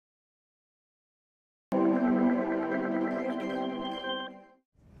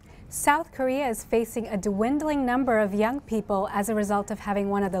South Korea is facing a dwindling number of young people as a result of having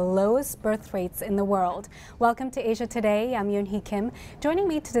one of the lowest birth rates in the world. Welcome to Asia Today. I'm Yun-Hee Kim. Joining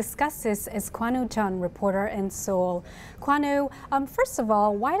me to discuss this is Kwanwoo Jun, reporter in Seoul. Kwanwoo, first of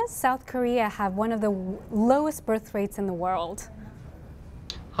all, why does South Korea have one of the lowest birth rates in the world?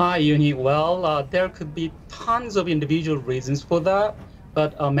 Hi, Yun-Hee. Well, there could be tons of individual reasons for that,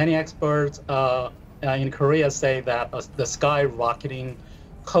 but many experts in Korea say that the skyrocketing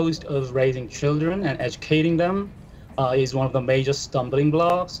cost of raising children and educating them is one of the major stumbling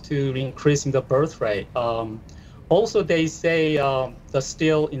blocks to increasing the birth rate. Also, they say the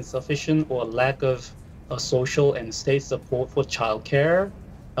still insufficient or lack of social and state support for childcare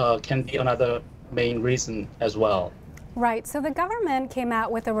can be another main reason as well. Right. So the government came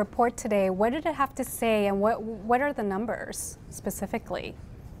out with a report today. What did it have to say, and what are the numbers specifically?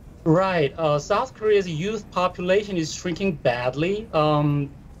 Right. South Korea's youth population is shrinking badly.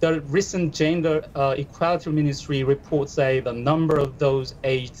 The recent Gender Equality Ministry reports say the number of those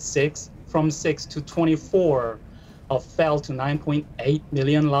aged 6 to 24 fell to 9.8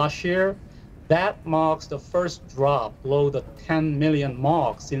 million last year. That marks the first drop below the 10 million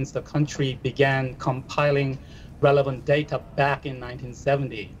mark since the country began compiling relevant data back in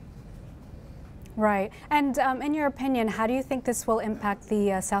 1970. Right. And in your opinion, how do you think this will impact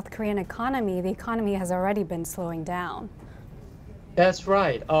the South Korean economy? The economy has already been slowing down. That's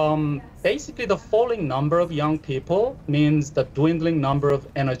right. Basically, the falling number of young people means the dwindling number of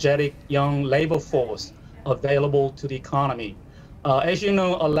energetic young labor force available to the economy. As you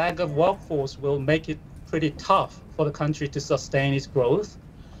know, a lack of workforce will make it pretty tough for the country to sustain its growth.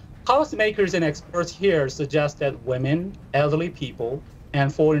 Policymakers and experts here suggest that women, elderly people,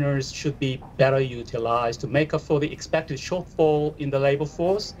 and foreigners should be better utilized to make up for the expected shortfall in the labor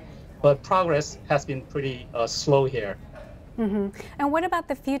force, but progress has been pretty slow here. Mm-hmm. And what about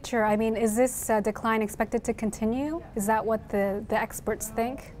the future? I mean, is this decline expected to continue? Is that what the experts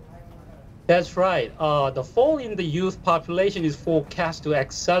think? That's right. The fall in the youth population is forecast to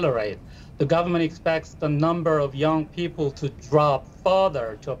accelerate. The government expects the number of young people to drop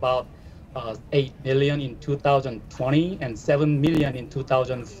further to about 8 million in 2020 and 7 million in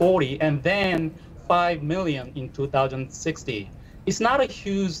 2040, and then 5 million in 2060. It's not a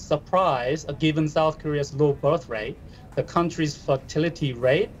huge surprise given South Korea's low birth rate. The country's fertility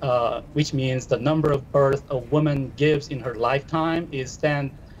rate, which means the number of births a woman gives in her lifetime, is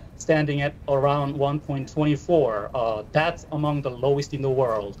standing at around 1.24. That's among the lowest in the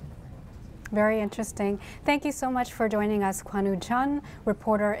world. Very interesting. Thank you so much for joining us, Kwanwoo Jun,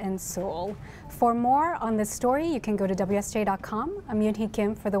 reporter in Seoul. For more on this story, you can go to WSJ.com. I'm Yun-Hee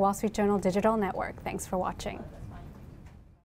Kim for the Wall Street Journal Digital Network. Thanks for watching.